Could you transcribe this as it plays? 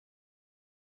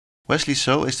Wesley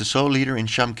So is the sole leader in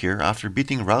Shamkir after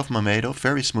beating Rauf Mamedov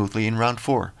very smoothly in round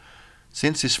 4.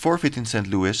 Since his forfeit in St.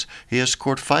 Louis, he has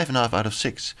scored 5.5 out of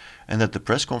 6, and at the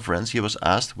press conference he was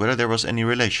asked whether there was any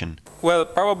relation. Well,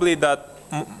 probably that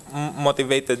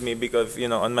motivated me because,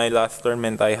 on my last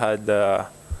tournament I had a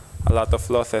lot of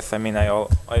losses. I mean, I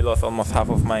lost almost half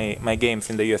of my games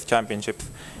in the US Championships,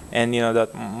 and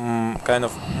that kind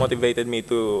of motivated me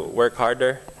to work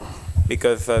harder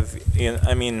because,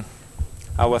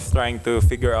 I was trying to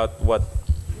figure out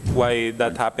why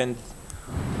that happened,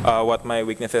 what my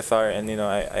weaknesses are, and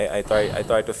I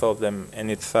try to solve them,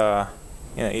 and it's a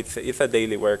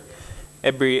daily work.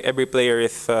 Every player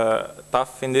is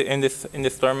tough in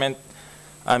this tournament.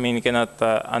 I mean, you cannot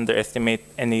underestimate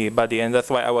anybody, and that's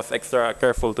why I was extra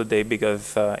careful today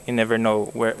because you never know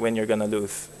when you're gonna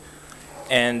lose.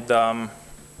 And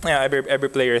every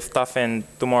player is tough, and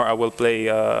tomorrow I will play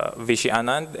Vishy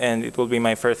Anand, and it will be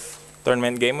my first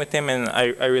tournament game with him, and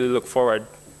I really look forward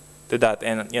to that.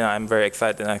 And I'm very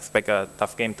excited, and I expect a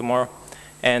tough game tomorrow.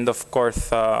 And of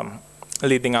course,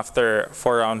 leading after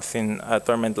 4 rounds in a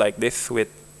tournament like this with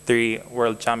 3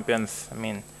 world champions, I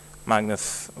mean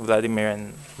Magnus, Vladimir,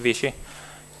 and Vishy,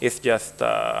 it's just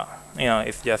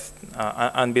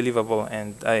unbelievable,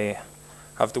 and I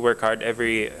have to work hard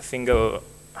every single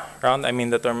round. I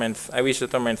mean, I wish the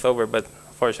tournament's over, but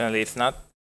fortunately it's not.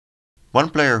 One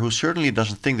player who certainly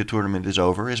doesn't think the tournament is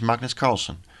over is Magnus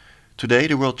Carlsen. Today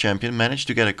the world champion managed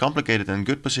to get a complicated and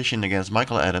good position against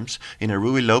Michael Adams in a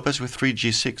Ruy Lopez with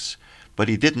 3G6, but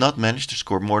he did not manage to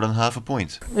score more than half a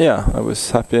point. Yeah, I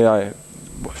was happy. I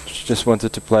just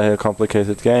wanted to play a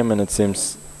complicated game, and it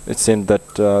seemed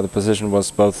that the position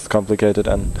was both complicated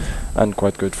and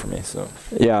quite good for me. So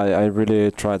yeah, I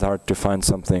really tried hard to find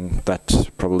something that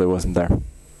probably wasn't there.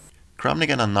 Kramnik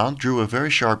and Anand drew a very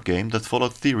sharp game that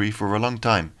followed theory for a long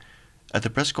time. At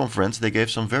the press conference they gave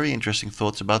some very interesting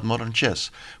thoughts about modern chess,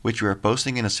 which we are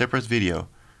posting in a separate video.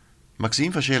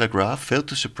 Maxime Vachier-Lagrave failed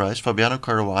to surprise Fabiano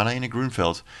Caruana in a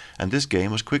Grunfeld, and this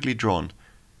game was quickly drawn.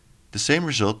 The same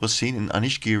result was seen in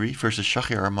Anish Giri versus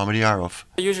Shahriar Mamediarov.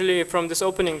 Usually from this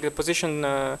opening the position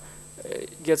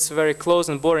gets very close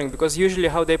and boring, because usually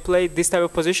how they play this type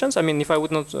of positions, I mean, if I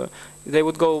would not, they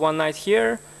would go one knight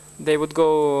here, they would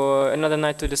go another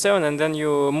knight to the 7, and then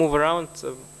you move around,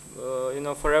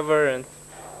 forever,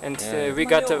 and we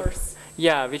got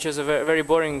which is very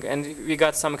boring, and we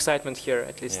got some excitement here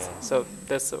at least. Yeah. So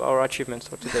that's our achievement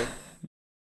for today.